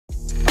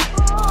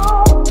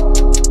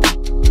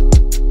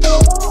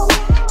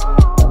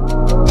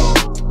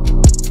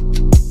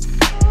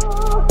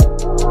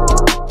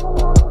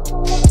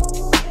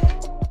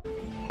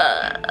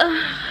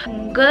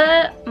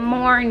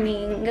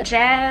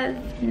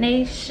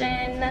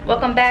Nation,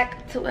 welcome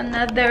back to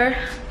another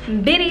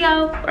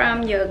video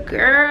from your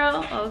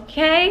girl.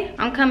 Okay,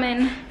 I'm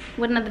coming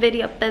with another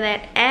video for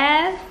that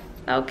ass.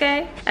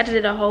 Okay, I just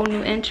did a whole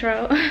new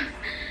intro.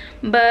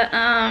 But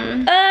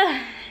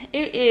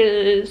it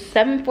is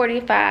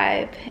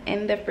 7:45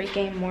 in the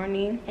freaking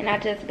morning, and I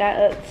just got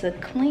up to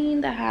clean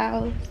the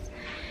house.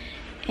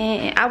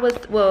 And I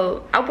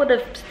would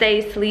have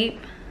stayed asleep,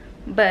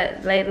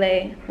 but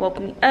Lele woke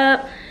me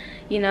up.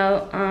 You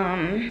know,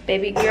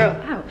 baby girl,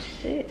 oh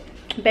shit,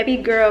 baby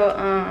girl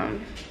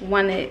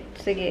wanted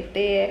to get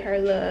fed, her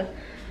little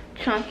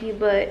chunky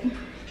butt.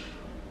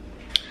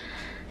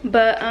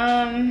 But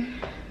I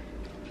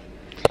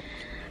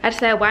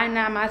said, why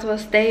not? I might as well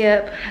stay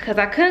up, because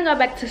I couldn't go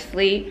back to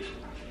sleep.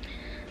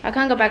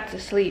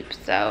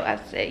 So I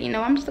said, you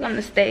know, I'm just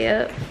gonna stay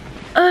up.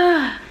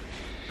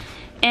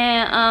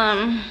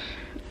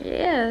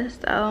 Yeah,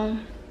 so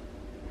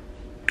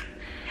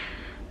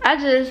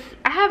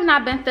I have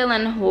not been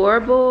feeling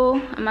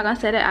horrible. I'm not gonna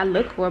say that I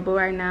look horrible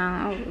right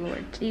now. Oh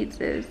Lord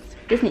Jesus,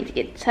 just need to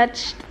get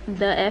touched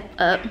the F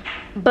up.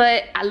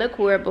 But I look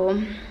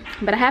horrible,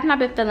 but I have not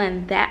been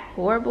feeling that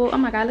horrible. Oh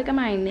my God, look at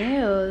my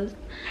nails.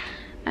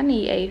 I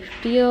need a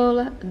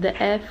feel the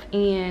F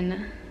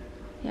in.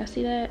 Y'all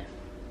see that?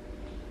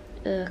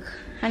 Ugh,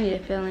 I need a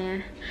fill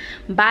in.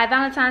 By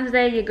Valentine's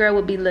Day, your girl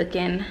will be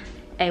looking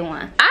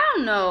A1. I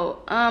don't know,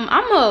 I'm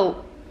a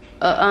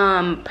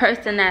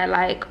person that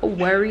like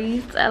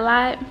worries a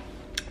lot,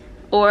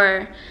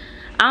 or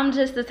I'm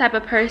just the type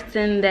of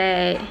person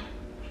that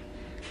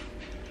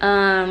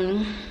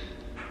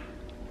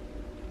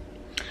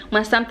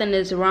when something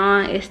is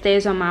wrong, it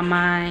stays on my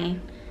mind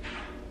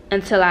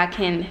until I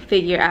can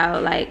figure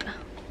out like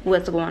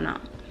what's going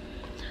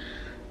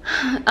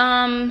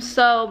on.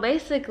 So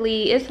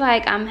basically it's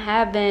like I'm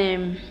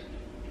having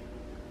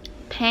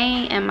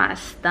pain in my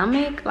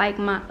stomach, like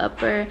the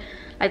upper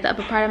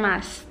part of my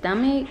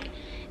stomach,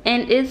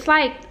 and it's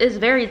like, it's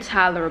very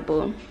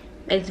tolerable.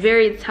 It's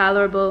very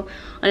tolerable.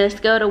 On a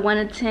scale of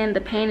 1 to 10, the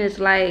pain is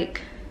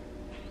like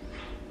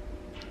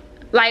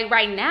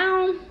right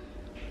now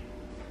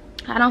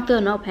I don't feel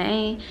no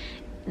pain.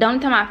 The only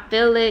time I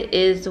feel it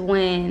is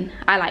when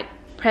I like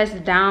press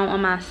down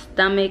on my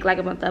stomach, like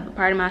about the upper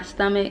part of my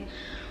stomach,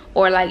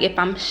 or like if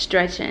I'm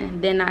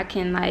stretching, then I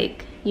can,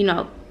 like, you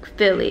know,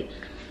 feel it.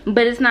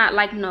 But it's not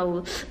like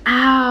no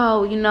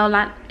ow, you know,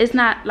 like it's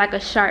not like a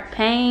sharp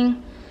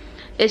pain.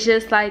 It's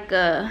just like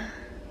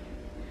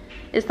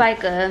it's not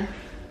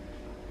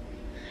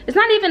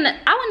even,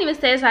 I wouldn't even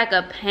say it's like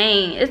a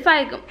pain. It's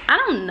like, I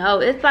don't know,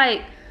 it's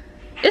like,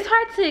 it's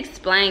hard to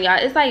explain, y'all.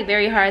 It's like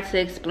very hard to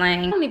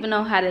explain. I don't even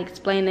know how to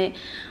explain it,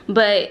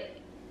 but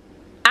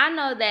I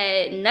know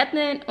that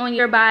nothing on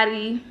your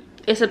body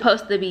is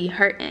supposed to be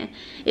hurting.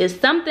 If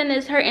something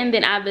is hurting,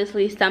 then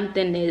obviously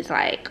something is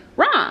like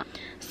wrong.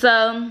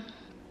 So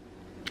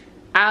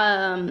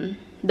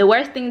the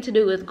worst thing to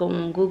do is go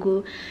on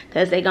Google,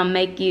 because it's gonna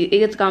make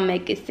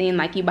it seem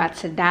like you about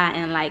to die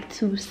in like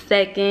 2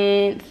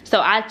 seconds. So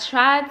I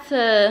tried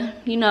to,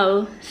 you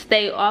know,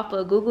 stay off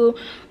of Google,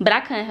 but I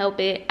couldn't help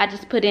it. I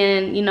just put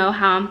in, you know,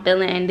 how I'm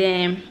feeling, and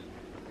then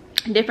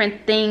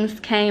different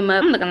things came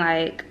up. I'm looking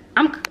like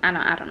I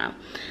don't know.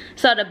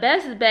 So the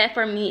best bet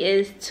for me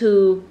is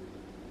to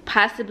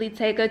possibly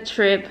take a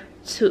trip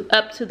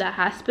up to the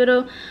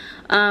hospital.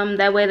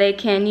 That way they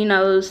can, you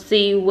know,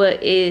 see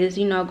what is,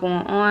 you know,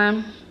 going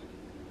on.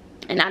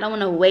 And I don't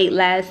want to wait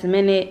last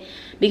minute,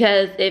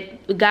 because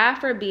if, God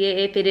forbid,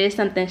 if it is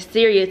something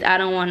serious, I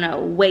don't want to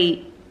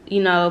wait,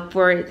 you know,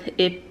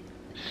 I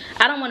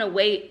don't want to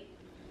wait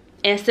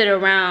and sit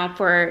around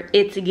for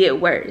it to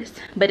get worse.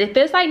 But if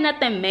it's like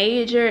nothing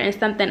major and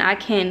something I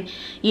can,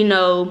 you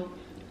know,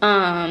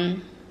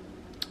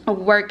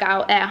 work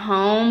out at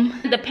home,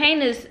 the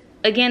pain is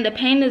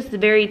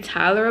very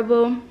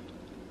tolerable.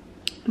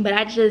 But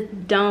I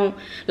just don't,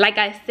 like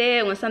I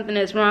said, when something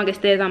is wrong, it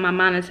stays on my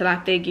mind until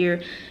I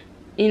figure,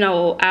 you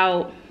know,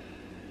 out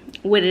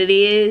what it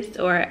is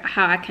or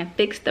how I can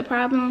fix the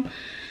problem.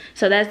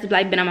 So that's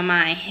like been on my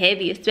mind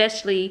heavy,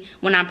 especially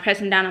when I'm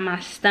pressing down on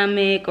my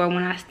stomach or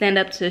when I stand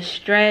up to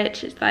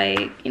stretch. It's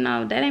like, you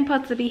know, that ain't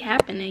supposed to be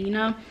happening, you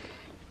know.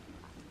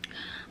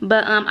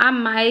 But I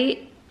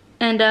might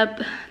end up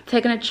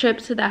taking a trip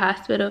to the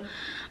hospital.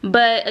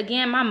 But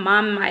again, my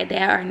mom and my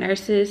dad are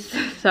nurses,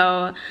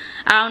 so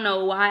I don't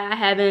know why I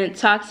haven't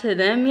talked to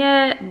them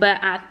yet,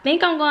 but I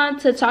think I'm going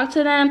to talk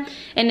to them,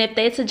 and if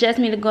they suggest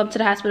me to go up to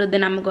the hospital,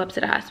 then I'm gonna go up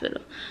to the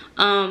hospital.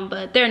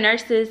 But they're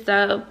nurses,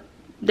 so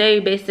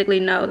they basically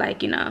know,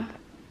 like, you know,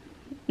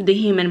 the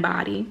human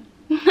body.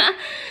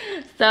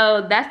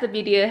 So that's the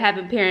beauty of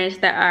having parents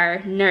that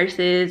are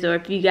nurses, or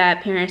if you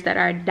got parents that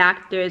are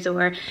doctors,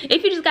 or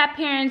if you just got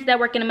parents that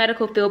work in the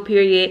medical field,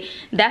 period.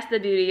 That's the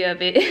beauty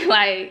of it.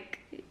 Like,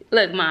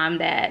 look, mom,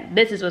 dad,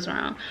 this is what's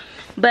wrong.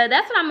 But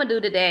that's what I'm gonna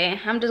do today.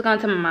 I'm just gonna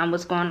tell my mom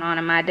what's going on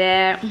and my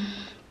dad.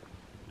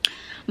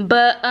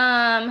 But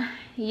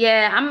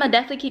yeah, I'm gonna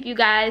definitely keep you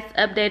guys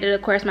updated.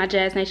 Of course, my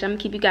Jazz Nation, I'm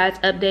gonna keep you guys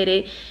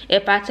updated.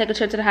 If I take a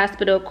trip to the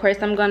hospital, of course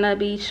I'm gonna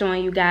be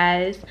showing you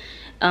guys.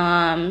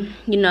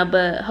 You know,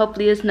 but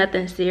hopefully it's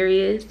nothing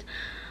serious.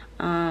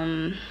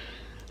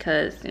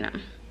 Cause you know,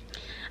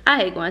 I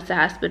hate going to the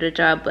hospital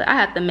job, but I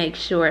have to make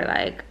sure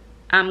like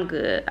I'm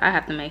good. I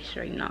have to make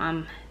sure, you know,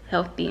 I'm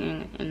healthy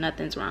and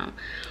nothing's wrong.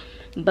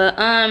 But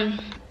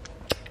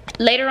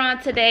later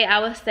on today, I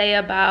would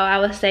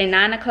say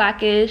 9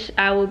 o'clock-ish,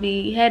 I will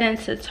be heading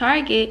to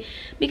Target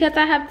because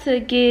I have to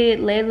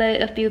get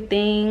Layla a few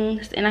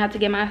things and I have to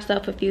get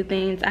myself a few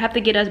things. I have to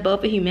get us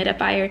both a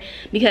humidifier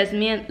because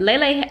me and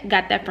Layla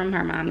got that from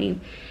her mommy.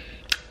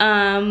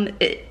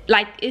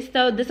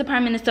 This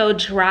apartment is so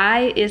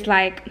dry, it's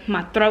like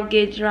my throat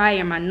gets dry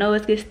or my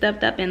nose gets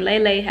stuffed up, and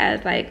Lele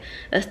has like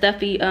a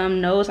stuffy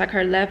nose, like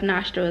her left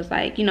nostril is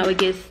like, you know, it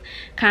gets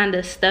kind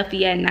of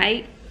stuffy at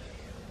night,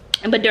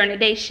 but during the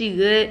day she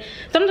good.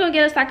 So I'm gonna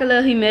get us like a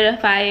little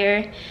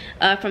humidifier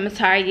from a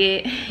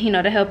Target, you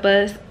know, to help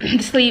us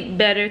sleep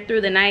better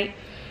through the night.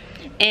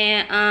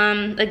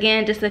 And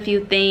again, just a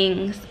few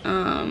things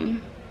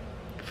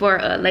for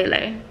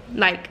Lele,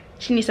 like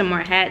she needs some more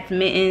hats,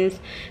 mittens.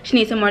 She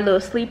needs some more little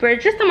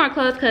sleepers, just some more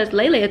clothes, because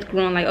Layla is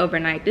growing like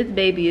overnight. This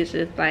baby is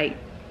just like,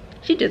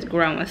 she just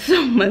growing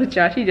so much,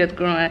 y'all. She just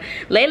growing.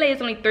 Layla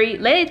is only 3.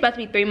 Layla is about to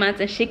be 3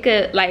 months, and she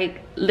could like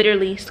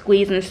literally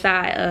squeeze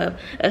inside of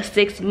a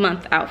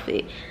 6-month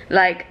outfit.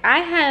 Like,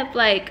 I have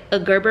like a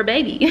Gerber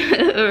baby,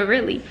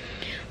 really.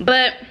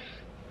 But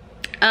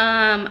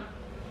I'm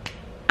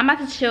about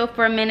to chill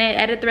for a minute,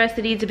 edit the rest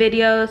of these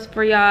videos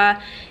for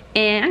y'all.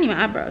 And I need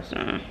my eyebrows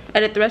done.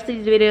 Edit the rest of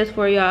these videos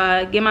for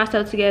y'all, get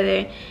myself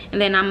together, and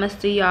then I'm gonna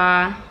see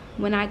y'all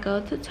when I go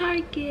to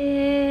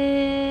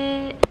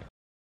Target.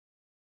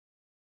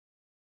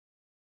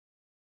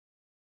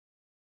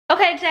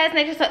 Okay, Jazz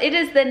Nation, so it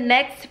is the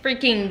next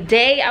freaking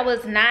day. I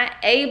was not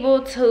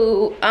able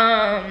to,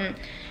 well,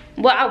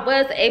 I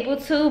was able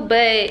to,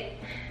 but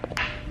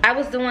I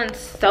was doing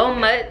so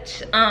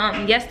much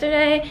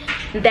yesterday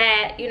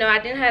that, you know, I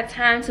didn't have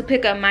time to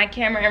pick up my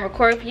camera and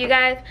record for you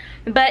guys.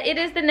 But it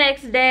is the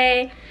next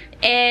day,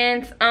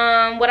 and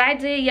what I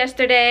did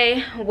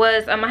yesterday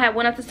was I had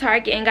went up to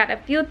Target and got a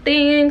few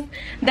things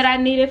that I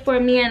needed for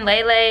me and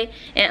Lele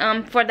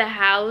and for the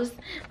house.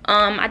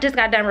 I just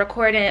got done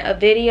recording a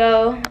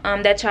video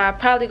that y'all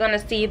probably gonna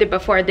see either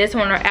before this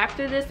one or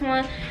after this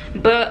one.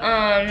 But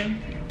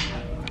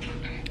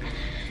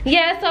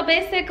yeah, so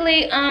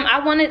basically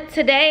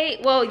yesterday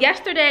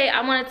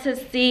I wanted to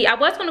see, I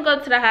was gonna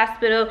go to the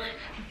hospital,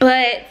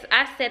 but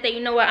I said that, you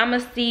know what, I'm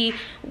gonna see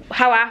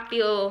how I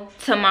feel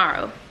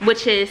tomorrow,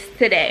 which is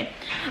today.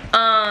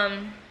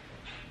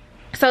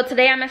 So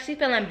today I'm actually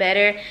feeling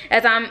better,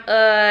 as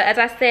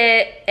I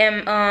said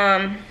in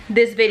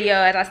this video,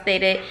 as I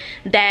stated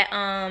that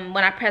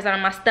when I pressed on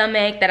my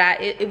stomach,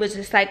 that it was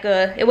just like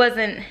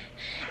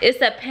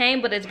it's a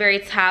pain, but it's very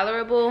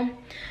tolerable.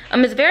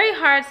 It's very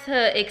hard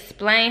to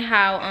explain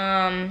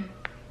how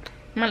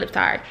my lips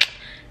are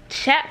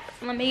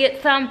chapped. Let me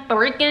get some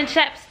freaking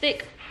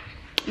chapstick.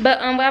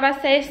 But what am I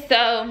say?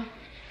 So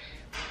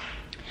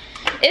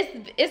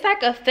it's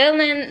like a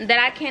feeling that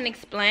I can't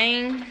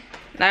explain.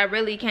 I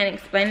really can't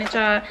explain it,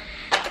 y'all.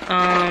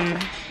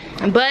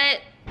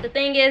 But the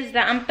thing is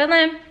that I'm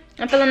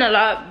feeling a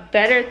lot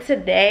better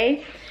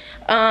today.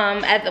 When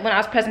I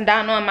was pressing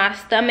down on my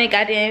stomach,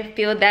 I didn't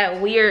feel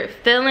that weird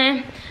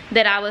feeling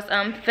that I was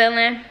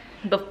feeling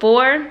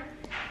before.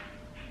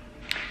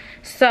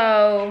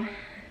 So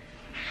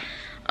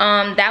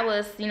that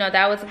was, you know,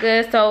 that was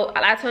good. So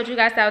I told you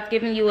guys that I was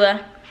giving you I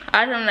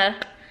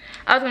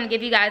was gonna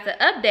give you guys an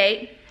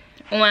update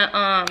on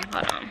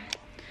hold on,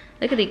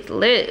 look at these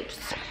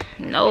lips.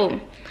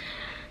 No,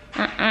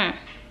 I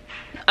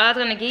was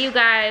gonna give you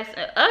guys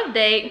an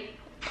update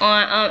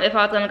on if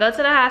I was gonna go to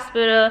the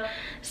hospital.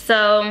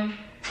 So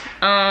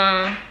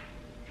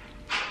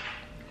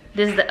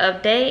this is the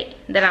update,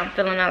 that I'm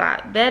feeling a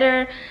lot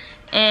better,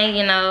 and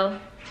you know,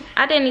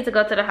 I didn't need to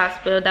go to the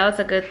hospital. That was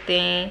a good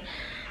thing.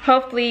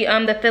 Hopefully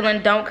the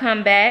feeling don't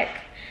come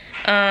back.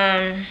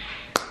 And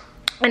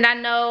I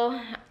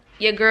know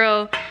your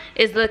girl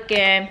is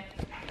looking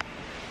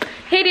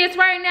hideous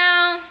right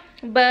now,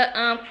 but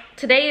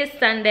today is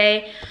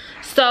Sunday,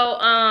 so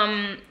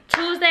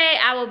Tuesday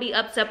I will be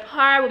up to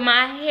par with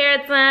my hair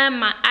done,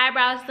 my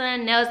eyebrows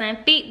done, nails and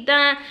feet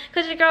done,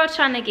 because your girl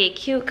trying to get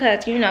cute,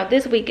 because you know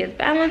this week is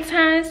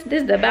Valentine's.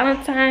 This is the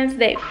Valentine's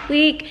Day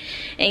week,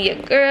 and your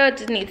girl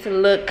just needs to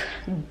look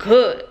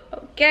good,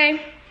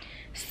 okay?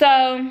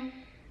 So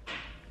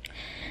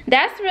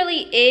that's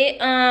really it.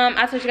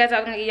 I told you guys I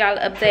was gonna give y'all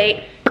an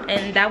update,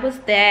 and that was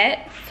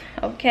that.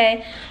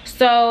 Okay,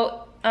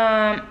 so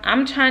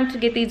I'm trying to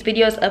get these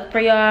videos up for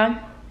y'all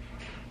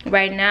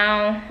right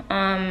now.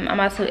 I'm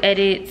about to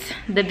edit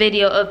the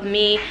video of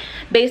me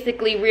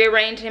basically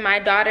rearranging my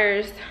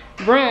daughter's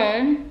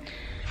room.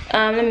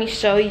 Let me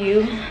show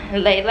you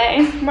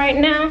Lele right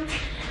now.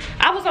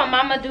 I was on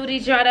mama duty,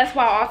 y'all. That's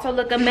why I also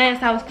look a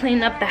mess. I was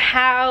cleaning up the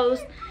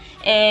house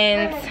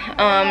and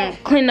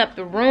cleaning up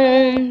the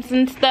rooms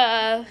and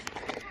stuff.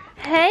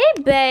 Hey,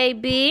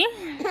 baby.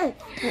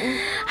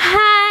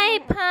 Hi,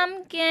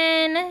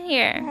 pumpkin.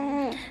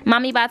 Here.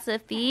 Mommy about to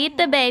feed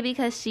the baby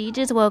because she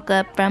just woke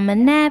up from a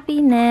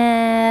nappy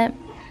nap.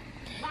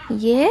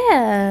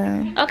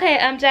 Yeah. Okay,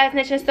 Jazz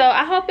Nation. So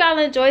I hope y'all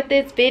enjoyed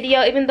this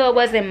video, even though it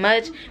wasn't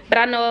much. But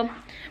I know,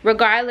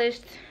 regardless,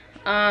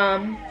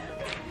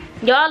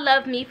 y'all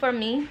love me for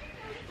me.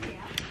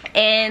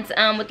 And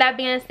with that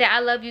being said, I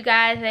love you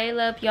guys. I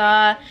love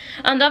y'all.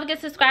 Don't forget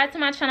to subscribe to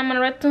my channel. I'm on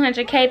the road to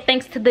 200K.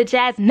 Thanks to the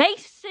Jazz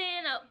Nation.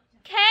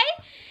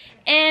 Okay.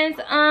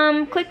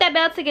 And click that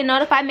bell to get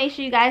notified. Make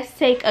sure you guys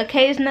take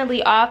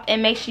occasionally off,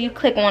 and make sure you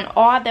click on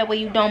all, that way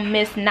you don't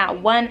miss not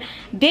one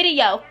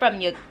video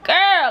from your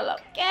girl.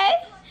 Okay.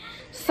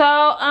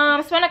 So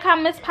spend a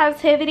comments,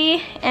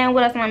 positivity, and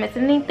what else? Am I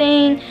missing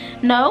anything?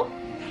 No.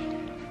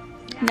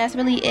 That's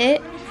really it.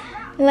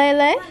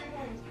 Lele.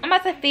 I'm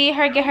about to feed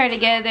her, get her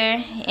together,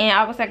 and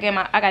I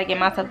gotta get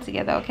myself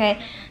together, okay?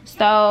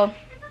 So